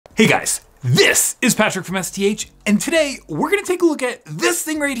Hey guys, this is Patrick from STH, and today we're gonna take a look at this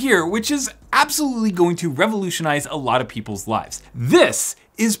thing right here, which is absolutely going to revolutionize a lot of people's lives. This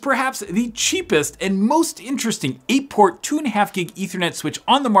is perhaps the cheapest and most interesting 8-port 2.5 gig Ethernet switch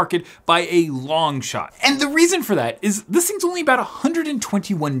on the market by a long shot. And the reason for that is this thing's only about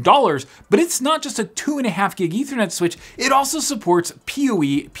 $121, but it's not just a 2.5 gig Ethernet switch, it also supports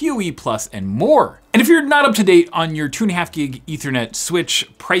PoE, PoE Plus, and more. And if you're not up to date on your 2.5 gig Ethernet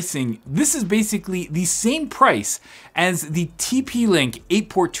switch pricing, this is basically the same price as the TP-Link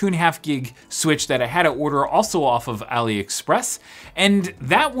 8-port 2.5 gig switch that I had to order also off of AliExpress. And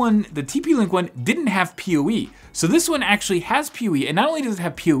that one, the TP-Link one, didn't have PoE. So this one actually has PoE, and not only does it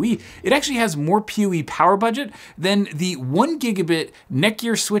have PoE, it actually has more PoE power budget than the 1 gigabit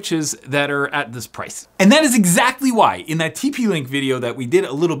Netgear switches that are at this price. And that is exactly why in that TP-Link video that we did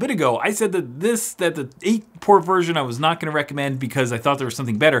a little bit ago, I said that the 8-port version I was not gonna recommend because I thought there was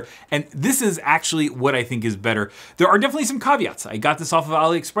something better. And this is actually what I think is better. There are definitely some caveats. I got this off of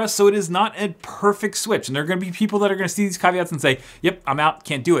AliExpress, so it is not a perfect switch. And there are gonna be people that are gonna see these caveats and say, yep, I'm out,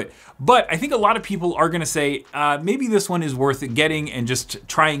 can't do it. But I think a lot of people are gonna say, maybe this one is worth getting and just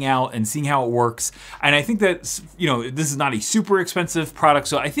trying out and seeing how it works. And I think that, you know, this is not a super expensive product,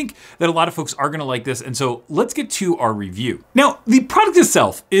 so I think that a lot of folks are gonna like this. And so let's get to our review. Now, the product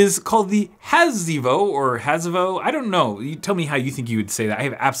itself is called the Hasivo, I don't know. You tell me how you think you would say that. I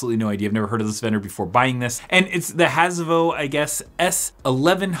have absolutely no idea. I've never heard of this vendor before buying this. And it's the Hasivo, I guess,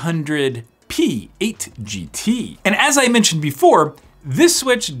 S1100P-8GT. And as I mentioned before, this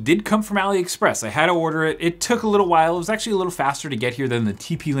switch did come from AliExpress. I had to order it. It took a little while. It was actually a little faster to get here than the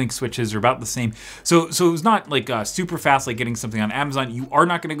TP-Link switches. Are about the same. So it was not like super fast like getting something on Amazon. You are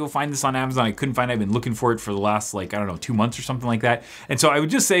not gonna go find this on Amazon. I couldn't find it. I've been looking for it for the last, like, I don't know, 2 months or something like that. And so I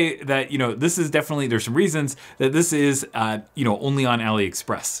would just say that, you know, this is definitely, there's some reasons that this is, you know, only on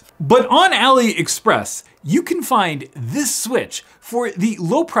AliExpress. But on AliExpress, you can find this switch for the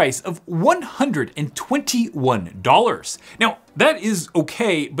low price of $121. Now, that is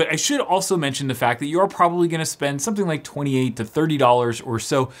okay, but I should also mention the fact that you are probably gonna spend something like $28 to $30 or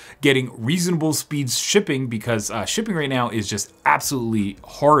so getting reasonable speeds shipping, because shipping right now is just absolutely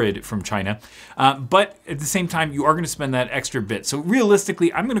horrid from China. But at the same time, you are gonna spend that extra bit. So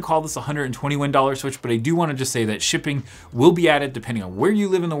realistically, I'm gonna call this a $121 switch, but I do wanna just say that shipping will be added depending on where you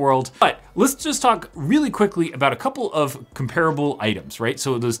live in the world. But let's just talk really quickly about a couple of comparable items, right?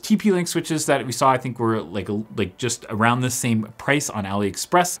 So those TP-Link switches that we saw, I think were like just around the same price on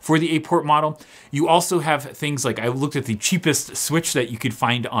AliExpress for the 8-port model. You also have things like, I looked at the cheapest switch that you could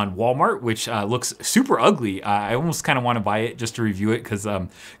find on Walmart, which looks super ugly. I almost kind of want to buy it just to review it because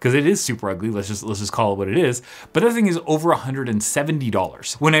it is super ugly. Let's just call it what it is. But that thing is over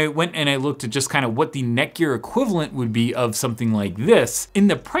 $170. When I went and I looked at just kind of what the Netgear equivalent would be of something like this in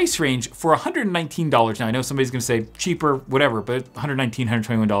the price range for $119. Now I know somebody's gonna say cheaper, whatever, but $119,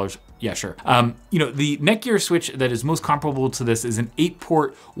 $121. Yeah, sure. You know, the Netgear switch that is most comparable to this is an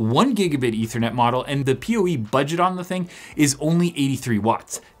 8-port 1 gigabit Ethernet model, and the PoE budget on the thing is only 83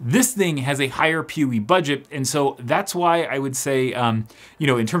 watts. This thing has a higher PoE budget, and so that's why I would say, you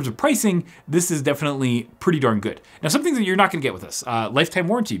know, in terms of pricing, this is definitely pretty darn good. Now, some things that you're not gonna get with this, lifetime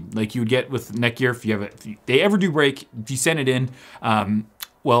warranty, like you would get with Netgear if you have it, if they ever do break, if you send it in,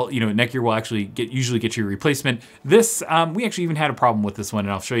 well, you know, Netgear will actually usually get you a replacement. This, we actually even had a problem with this one,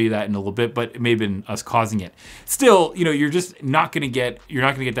 and I'll show you that in a little bit, but it may have been us causing it. Still, you know, you're just not gonna get,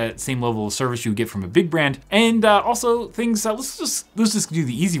 that same level of service you would get from a big brand. And also things, let's just do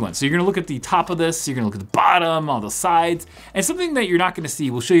the easy one. So you're gonna look at the top of this, you're gonna look at the bottom, all the sides, and something that you're not gonna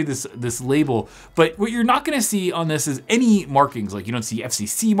see, we'll show you this label, but what you're not gonna see on this is any markings. Like you don't see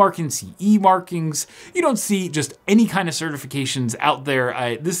FCC markings, CE markings, you don't see just any kind of certifications out there.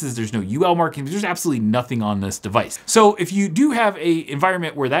 There's no UL marking, there's absolutely nothing on this device. So if you do have a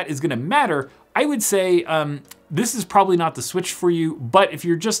environment where that is gonna matter, I would say this is probably not the switch for you, but if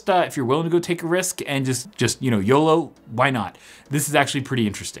you're just, if you're willing to go take a risk and just, you know, YOLO, why not? This is actually pretty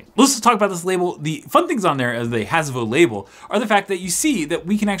interesting. Let's just talk about this label. The fun things on there as the Hasivo label are the fact that you see that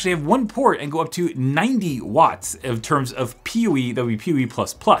we can actually have one port and go up to 90 watts in terms of PoE, that would be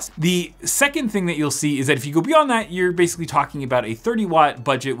PoE++. The second thing that you'll see is that if you go beyond that, you're basically talking about a 30-watt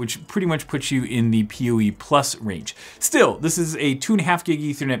budget, which pretty much puts you in the PoE+ range. Still, this is a 2.5 gig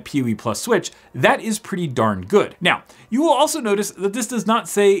Ethernet PoE+ switch. That is pretty darn good. good. Now, you will also notice that this does not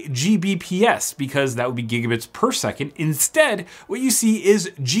say GBps because that would be gigabits per second. Instead, what you see is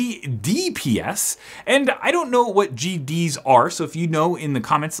GDPS, and I don't know what GDs are, so if you know in the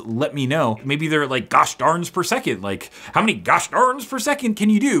comments, let me know. Maybe they're like gosh darns per second, like how many gosh darns per second can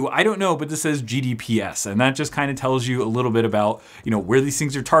you do? I don't know, but this says GDPS, and that just kind of tells you a little bit about, you know, where these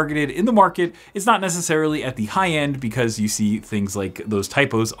things are targeted in the market. It's not necessarily at the high end because you see things like those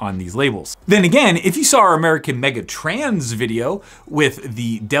typos on these labels. Then again, if you saw our American Mega Trans video with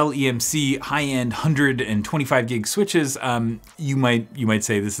the Dell EMC high-end 125 gig switches, you might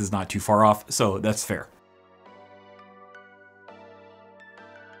say this is not too far off, so that's fair.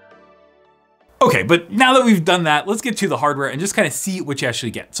 Okay, but now that we've done that, let's get to the hardware and just kind of see what you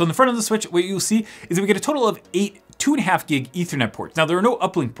actually get. So in the front of the switch, what you'll see is that we get a total of 8 2.5 gig Ethernet ports. Now there are no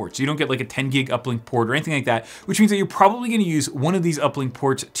uplink ports, so you don't get like a 10 gig uplink port or anything like that, which means that you're probably gonna use one of these uplink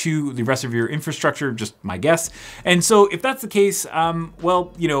ports to the rest of your infrastructure, just my guess. And so if that's the case,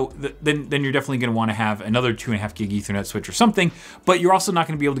 well, you know, then you're definitely gonna wanna have another 2.5 gig Ethernet switch or something, but you're also not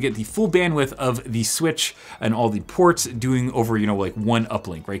gonna be able to get the full bandwidth of the switch and all the ports doing over, you know, like one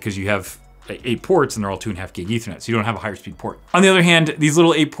uplink, right? Because you have 8 ports and they're all 2.5 gig Ethernet, so you don't have a higher speed port. On the other hand, these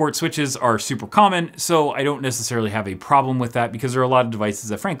little 8-port switches are super common, so I don't necessarily have a problem with that because there are a lot of devices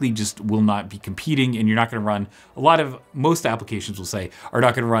that frankly just will not be competing, and you're not gonna run, most applications will say, are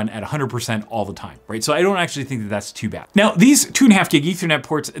not gonna run at 100% all the time, right? So I don't actually think that that's too bad. Now, these 2.5 gig Ethernet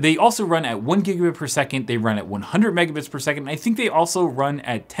ports, they also run at 1 gigabit per second, they run at 100 megabits per second, and I think they also run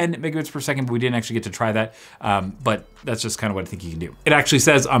at 10 megabits per second, but we didn't actually get to try that, but that's just kind of what I think you can do. It actually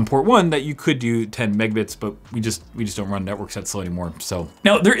says on port 1 that you could do 10 megabits, but we just don't run networks that slow anymore. So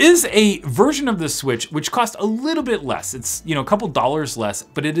now there is a version of this switch which costs a little bit less. It's, you know, a couple dollars less,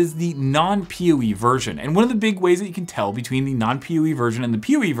 but it is the non-PoE version. And one of the big ways that you can tell between the non-PoE version and the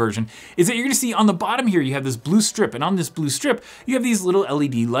PoE version is that you're gonna see on the bottom here, you have this blue strip, and on this blue strip, you have these little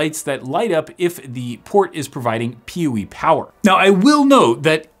LED lights that light up if the port is providing PoE power. Now, I will note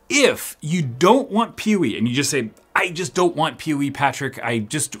that if you don't want PoE and you just say, I just don't want PoE, Patrick, I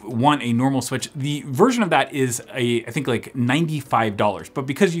just want a normal switch, the version of that is I think like $95. But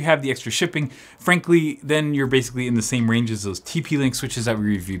because you have the extra shipping, frankly, then you're basically in the same range as those TP-Link switches that we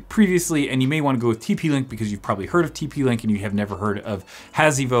reviewed previously. And you may want to go with TP-Link because you've probably heard of TP-Link and you have never heard of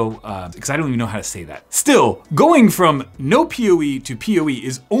Hasivo, because I don't even know how to say that. Still, going from no PoE to PoE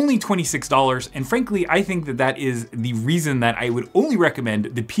is only $26. And frankly, I think that that is the reason that I would only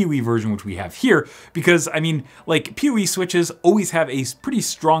recommend the PoE version, which we have here, because I mean, like, PoE switches always have a pretty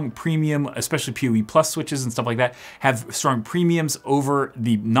strong premium, especially PoE Plus switches and stuff like that, have strong premiums over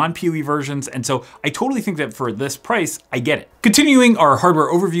the non-PoE versions. And so I totally think that for this price, I get it. Continuing our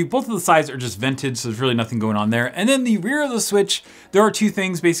hardware overview, both of the sides are just vented, so there's really nothing going on there. And then the rear of the switch, there are two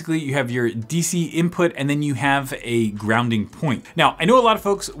things. Basically, you have your DC input and then you have a grounding point. Now, I know a lot of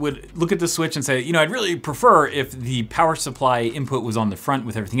folks would look at the switch and say, you know, I'd really prefer if the power supply input was on the front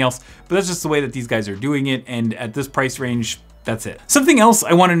with everything else, but that's just the way that these guys are doing it. And at this price range, that's it. Something else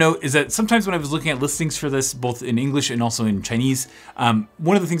I want to note is that sometimes when I was looking at listings for this, both in English and also in Chinese,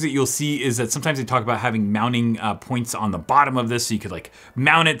 one of the things that you'll see is that sometimes they talk about having mounting points on the bottom of this, so you could like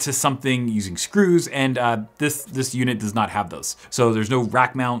mount it to something using screws, and this unit does not have those. So there's no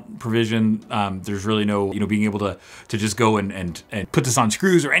rack mount provision. There's really no, you know, being able to just go and put this on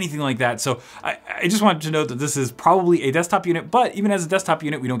screws or anything like that. So I just wanted to note that this is probably a desktop unit, but even as a desktop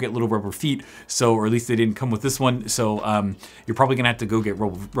unit, we don't get little rubber feet. So, or at least they didn't come with this one. So you're probably gonna have to go get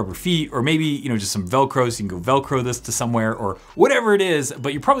rubber feet, or maybe, you know, just some Velcro, so you can go Velcro this to somewhere or whatever it is,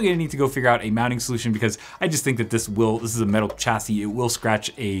 but you're probably gonna need to go figure out a mounting solution, because I just think that this is a metal chassis. It will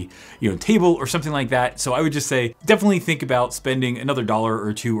scratch a, you know, table or something like that. So I would just say, definitely think about spending another $1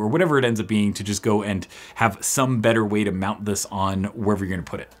 or $2 or whatever it ends up being to just go and have some better way to mount this on wherever you're gonna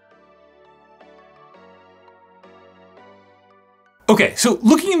put it. Okay, so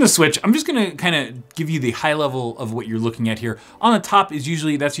looking in the switch, I'm just gonna kind of give you the high level of what you're looking at here. On the top is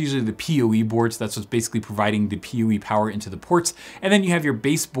that's usually the PoE boards. That's what's basically providing the PoE power into the ports. And then you have your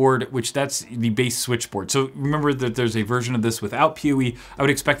base board, which that's the base switch board. So remember that there's a version of this without PoE. I would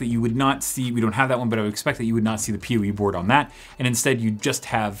expect that you would not see, we don't have that one, but I would expect that you would not see the PoE board on that. And instead you just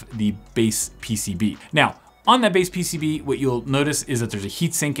have the base PCB. Now, on that base PCB, what you'll notice is that there's a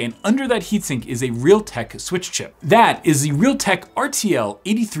heatsink, and under that heatsink is a Realtek switch chip. That is the Realtek RTL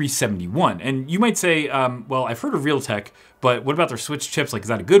 8371. And you might say, well, I've heard of Realtek, but what about their switch chips? Like, is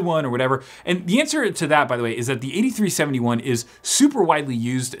that a good one or whatever? And the answer to that, by the way, is that the 8371 is super widely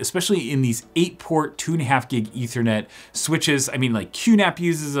used, especially in these 8-port, 2.5 gig Ethernet switches. I mean, like QNAP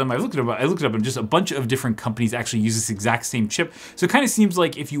uses them. I looked it up, and just a bunch of different companies actually use this exact same chip. So it kind of seems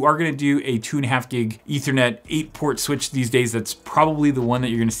like if you are gonna do a 2.5 gig Ethernet 8-port switch these days, that's probably the one that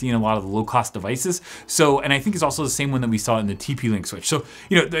you're gonna see in a lot of the low-cost devices. So, and I think it's also the same one that we saw in the TP-Link switch. So,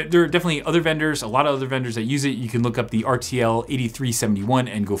 you know, there are definitely other vendors, a lot of other vendors that use it. You can look up the RTL 8371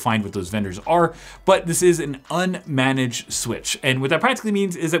 and go find what those vendors are, but this is an unmanaged switch. And what that practically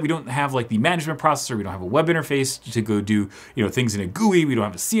means is that we don't have like the management processor, we don't have a web interface to go do, you know, things in a GUI, we don't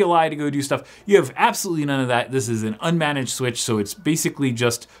have a CLI to go do stuff. You have absolutely none of that. This is an unmanaged switch, so it's basically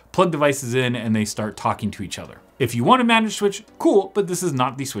just plug devices in and they start talking to each other. If you want a managed switch, cool, but this is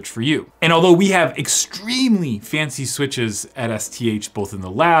not the switch for you. And although we have extremely fancy switches at STH, both in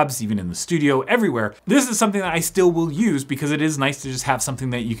the labs, even in the studio, everywhere, this is something that I still will use because it is nice to just have something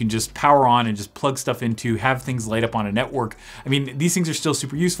that you can just power on and just plug stuff into, have things light up on a network. I mean, these things are still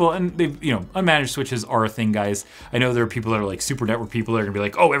super useful, and they've, you know, unmanaged switches are a thing, guys. I know there are people that are like super network people that are gonna be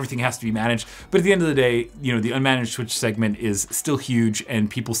like, oh, everything has to be managed. But at the end of the day, you know, the unmanaged switch segment is still huge and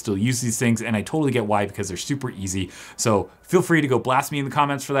people still use these things, and I totally get why, because they're super easy. So feel free to go blast me in the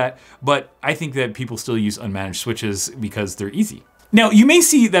comments for that, but I think that people still use unmanaged switches because they're easy. Now, you may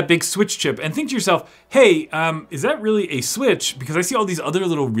see that big switch chip and think to yourself, hey, is that really a switch? Because I see all these other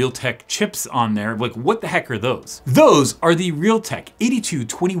little Realtek chips on there. Like, what the heck are those? Those are the Realtek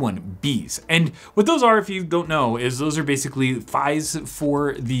 8221Bs. And what those are, if you don't know, is those are basically PHYs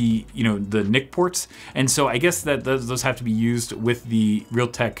for the, you know, the NIC ports. And so I guess that those have to be used with the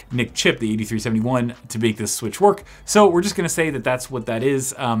Realtek NIC chip, the 8371, to make this switch work. So we're just gonna say that that's what that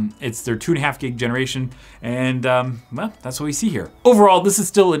is. It's their 2.5 gig generation. And well, that's what we see here. Overall, this is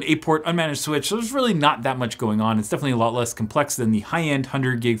still an 8-port unmanaged switch, so there's really not that much going on. It's definitely a lot less complex than the high-end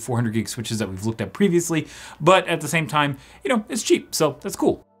 100 gig, 400 gig switches that we've looked at previously, but at the same time, you know, it's cheap, so that's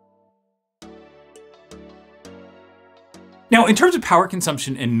cool. Now, in terms of power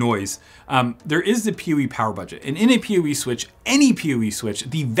consumption and noise, there is the PoE power budget. And in a PoE switch, any PoE switch,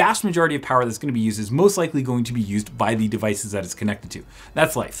 the vast majority of power that's gonna be used is most likely going to be used by the devices that it's connected to.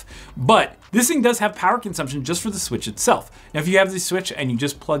 That's life. But this thing does have power consumption just for the switch itself. Now, if you have the switch and you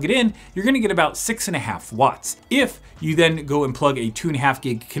just plug it in, you're gonna get about 6.5 watts. If you then go and plug a 2.5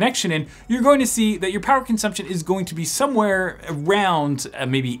 gig connection in, you're going to see that your power consumption is going to be somewhere around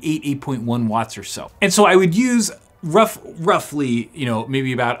maybe 8.1 watts or so. And so I would use roughly, you know,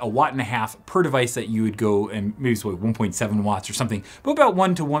 maybe about 1.5 watts per device that you would go, and maybe it's like 1.7 watts or something, but about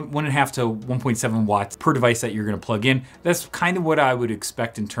 1.5 to 1.7 watts per device that you're gonna plug in. That's kind of what I would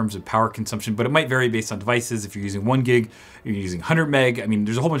expect in terms of power consumption, but it might vary based on devices. If you're using 1 gig, you're using 100 meg. I mean,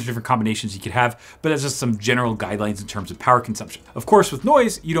 there's a whole bunch of different combinations you could have, but that's just some general guidelines in terms of power consumption. Of course, with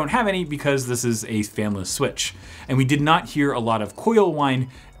noise, you don't have any because this is a fanless switch. And we did not hear a lot of coil whine,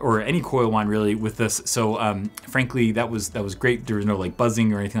 or any coil whine really, with this. So frankly, that was great. There was no like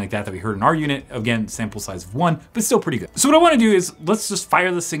buzzing or anything like that we heard in our unit. Again, sample size of 1, but still pretty good. So what I wanna do is let's just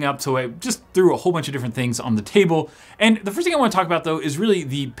fire this thing up. So I just threw a whole bunch of different things on the table. And the first thing I wanna talk about though is really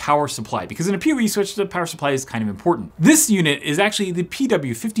the power supply, because in a PoE switch, the power supply is kind of important. This unit is actually the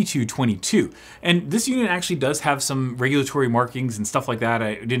PW5222. And this unit actually does have some regulatory markings and stuff like that.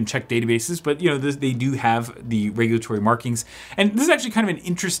 I didn't check databases, but you know, they do have the regulatory markings. And this is actually kind of an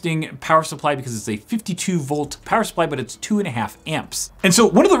interesting power supply because it's a 52 volt power supply, but it's 2.5 amps. And so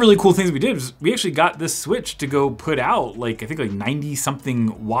one of the really cool things we did was we actually got this switch to go put out like, I think like 90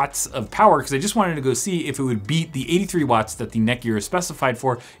 something watts of power, because I just wanted to go see if it would beat the 83 watts that the Netgear is specified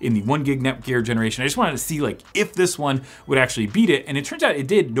for in the 1 gig Netgear generation. I just wanted to see like if this one would actually beat it. And it turns out it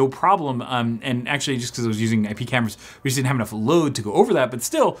did, no problem. And actually just because I was using IP cameras, we just didn't have enough load to go over that, but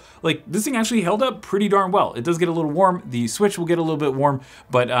still like this thing actually held up pretty darn well. It does get a little warm. The switch will get a little bit warm,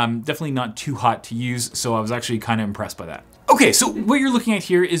 but definitely not too hot to use. So I was actually kind of impressed by that. Okay, so what you're looking at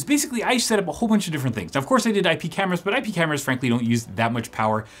here is basically I set up a whole bunch of different things. Now, of course I did IP cameras, but IP cameras frankly don't use that much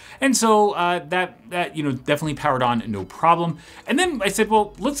power. And so that you know, definitely powered on, no problem. And then I said,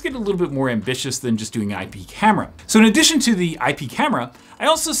 well, let's get a little bit more ambitious than just doing an IP camera. So in addition to the IP camera, I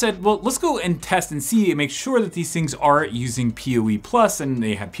also said, well, let's go and test and see and make sure that these things are using PoE Plus and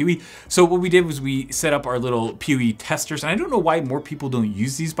they have PoE. So what we did was we set up our little PoE testers. And I don't know why more people don't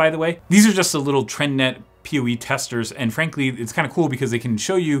use these, by the way. These are just a little TrendNet PoE testers, and frankly, it's kind of cool because they can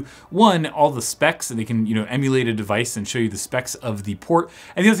show you, one, all the specs, and they can, you know, emulate a device and show you the specs of the port.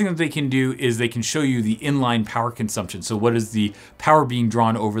 And the other thing that they can do is they can show you the inline power consumption. So what is the power being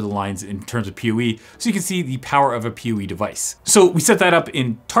drawn over the lines in terms of PoE? So you can see the power of a PoE device. So we set that up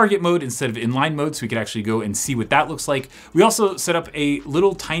in target mode instead of inline mode, so we could actually go and see what that looks like. We also set up a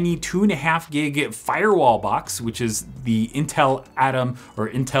little tiny 2.5 gig firewall box, which is the Intel Atom or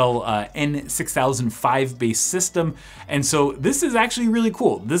Intel N6005 based system. And so this is actually really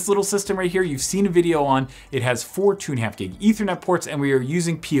cool. This little system right here, you've seen a video on, it has 4 2.5 gig Ethernet ports, and we are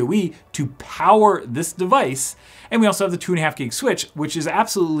using PoE to power this device. And we also have the 2.5 gig switch, which is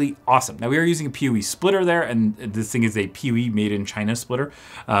absolutely awesome. Now we are using a PoE splitter there, and this thing is a PoE made in China splitter.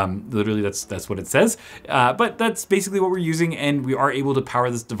 Literally that's what it says. But that's basically what we're using, and we are able to power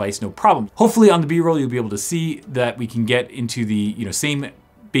this device no problem. Hopefully on the B-roll, you'll be able to see that we can get into the, you know, same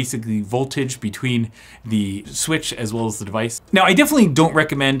basically voltage between the switch as well as the device. Now, I definitely don't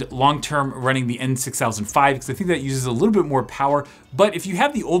recommend long-term running the N6005 because I think that uses a little bit more power. But if you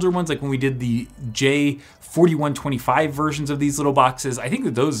have the older ones, like when we did the J4125 versions of these little boxes, I think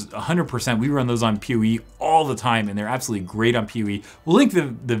that those 100%, we run those on PoE all the time, and they're absolutely great on PoE. We'll link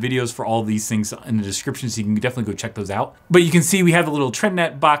the videos for all of these things in the description, so you can definitely go check those out. But you can see we have the little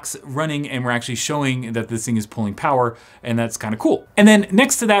TrendNet box running, and we're actually showing that this thing is pulling power, and that's kind of cool. And then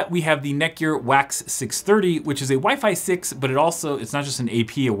next to that, we have the Netgear WAX 630, which is a Wi-Fi 6, but it's not just an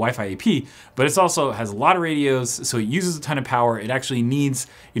AP, a Wi-Fi AP, but it also has a lot of radios, so it uses a ton of power. It actually needs,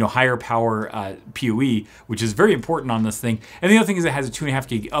 you know, higher power PoE, which is very important on this thing. And the other thing is it has a 2.5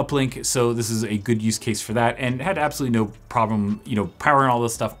 gig uplink, so this is a good use case for that, and it had absolutely no problem, you know, powering all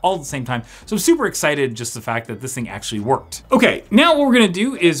this stuff all at the same time. So I'm super excited just the fact that this thing actually worked. Okay, now what we're gonna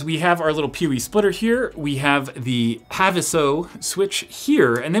do is we have our little PoE splitter here, we have the Hasivo switch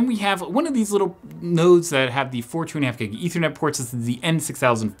here, and then we have one of these little nodes that have the 4 2.5 gig Ethernet ports. This is the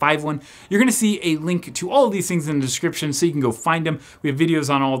N6005 one. You're gonna see a link to all of these things in the description, so you can go find them. We have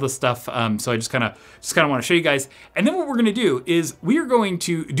videos on all this stuff, so I just kind of want to show you guys. And then what we're gonna do is we are going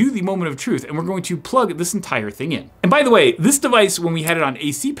to do the moment of truth, and we're going to plug this entire thing in. And by the way, this device, when we had it on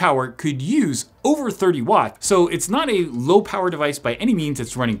AC power, could use over 30 watts. So it's not a low power device by any means.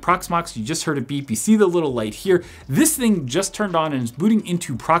 It's running Proxmox. You just heard it beep. You see the little light here. This thing just turned on and is booting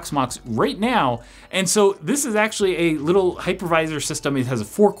into Proxmox right now. And so this is actually a little hypervisor system. It has a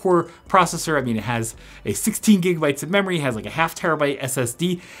 4-core processor. I mean, it has a 16 gigabytes of memory, it has like a 0.5 terabyte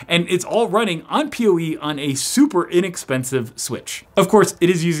SSD, and it's all running on PoE on a super inexpensive switch. Of course,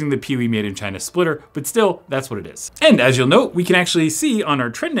 it is using the PoE made in China splitter, but still, that's what it is. And as you'll note, we can actually see on our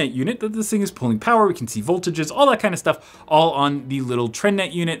TrendNet unit that this thing is pulling power. We can see voltages, all that kind of stuff, all on the little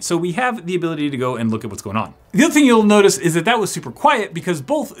TrendNet unit. So we have the ability to go and look at what's going on. The other thing you'll notice is that was super quiet because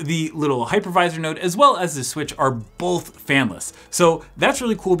both the little hypervisor node as well as the switch are both fanless. So that's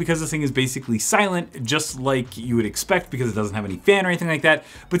really cool because this thing is basically silent, just like you would expect because it doesn't have any fan or anything like that.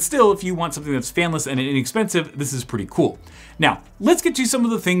 But still, if you want something that's fanless and inexpensive, this is pretty cool. Now, let's get to some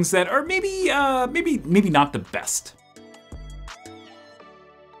of the things that are maybe not the best.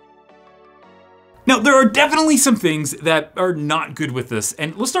 Now, there are definitely some things that are not good with this,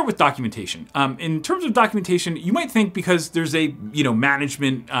 and let's start with documentation. In terms of documentation, you might think because there's a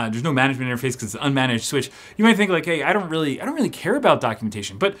management, there's no management interface because it's an unmanaged switch, you might think like, hey, I don't really care about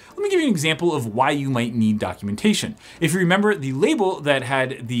documentation. But let me give you an example of why you might need documentation. If you remember the label that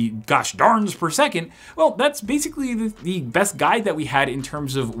had the gosh darns per second, well, that's basically the best guide that we had in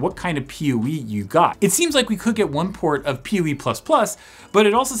terms of what kind of PoE you got. It seems like we could get one port of PoE++, but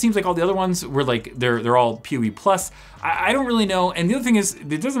it also seems like all the other ones were like they're all PoE plus. I don't really know. And the other thing is,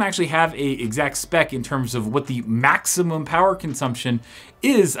 it doesn't actually have a exact spec in terms of what the maximum power consumption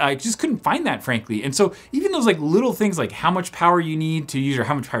is. I just couldn't find that, frankly. And so even those like little things like how much power you need to use or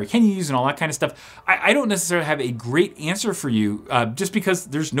how much power can you use and all that kind of stuff, I don't necessarily have a great answer for you just because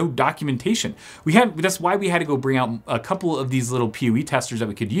there's no documentation. That's why we had to go bring out a couple of these little PoE testers that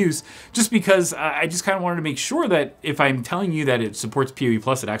we could use, just because I just kind of wanted to make sure that if I'm telling you that it supports PoE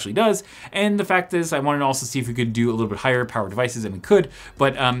plus, it actually does. And the fact is, I wanted to also see if we could do a little bit higher power devices, and we could.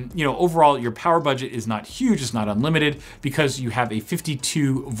 But overall, your power budget is not huge. It's not unlimited because you have a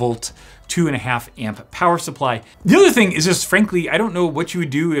 52 volt 2.5 amp power supply. The other thing is just, frankly, I don't know what you would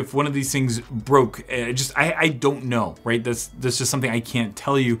do if one of these things broke. I don't know, right? That's just something I can't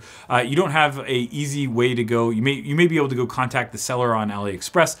tell you. You don't have a easy way to go. You may be able to go contact the seller on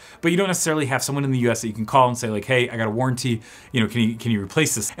AliExpress, but you don't necessarily have someone in the US that you can call and say like, hey, I got a warranty, can you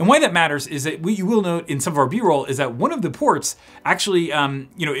replace this? And why that matters is that what you will note in some of our B-roll is that one of the ports actually,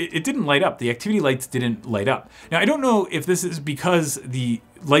 it didn't light up. The activity lights didn't light up. Now, I don't know if this is because the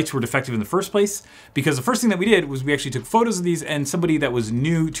lights were defective in the first place, because the first thing that we did was we actually took photos of these, and somebody that was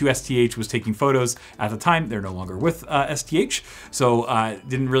new to STH was taking photos at the time. They're no longer with STH, so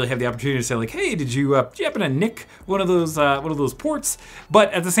didn't really have the opportunity to say like, hey, did you happen to nick one of those ports?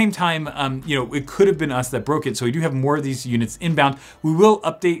 But at the same time, you know, it could have been us that broke it. So we do have more of these units inbound. We will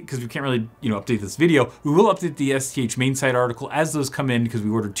update, because we can't really, you know, update this video. We will update the STH main site article as those come in, because we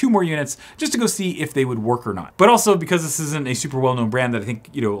ordered 2 more units just to go see if they would work or not. But also because this isn't a super well-known brand that I think,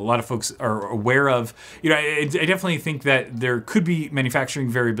 you know, a lot of folks are aware of, you know, I definitely think that there could be manufacturing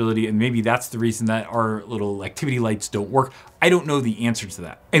variability, and maybe that's the reason that our little activity lights don't work. I don't know the answer to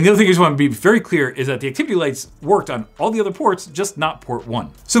that. And the other thing I just want to be very clear is that the activity lights worked on all the other ports, just not port 1.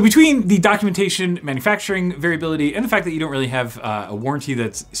 So between the documentation, manufacturing variability, and the fact that you don't really have a warranty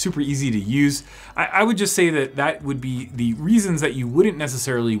that's super easy to use, I would just say that that would be the reasons that you wouldn't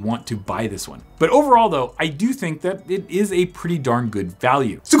necessarily want to buy this one. But overall though, I do think that it is a pretty darn good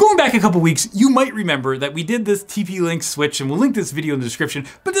value. So going back a couple weeks, you might remember that we did this TP-Link switch, and we'll link this video in the description,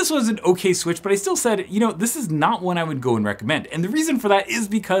 but this was an okay switch, but I still said, you know, this is not one I would go and recommend. And the reason for that is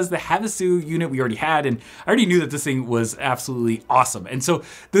because the Hasivo unit we already had, and I already knew that this thing was absolutely awesome. And so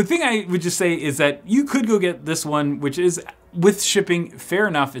the thing I would just say is that you could go get this one, which is, with shipping, fair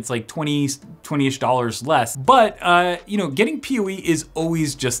enough, it's like $20-ish less, but you know, getting PoE is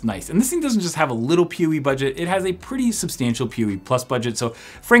always just nice. And this thing doesn't just have a little PoE budget, it has a pretty substantial PoE plus budget. So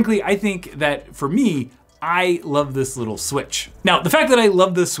frankly, I think that for me, I love this little switch. Now, the fact that I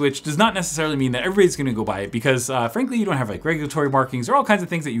love this switch does not necessarily mean that everybody's gonna go buy it, because frankly, you don't have like regulatory markings or all kinds of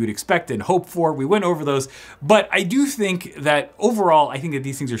things that you would expect and hope for. We went over those, but I do think that overall, I think that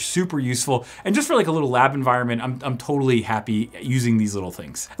these things are super useful. And just for like a little lab environment, I'm totally happy using these little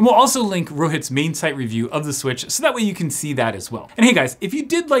things. And we'll also link Rohit's main site review of the switch, so that way you can see that as well. And hey guys, if you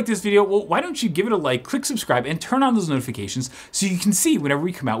did like this video, well, why don't you give it a like, click subscribe, and turn on those notifications so you can see whenever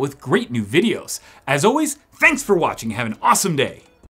we come out with great new videos. As always, thanks for watching. Have an awesome day.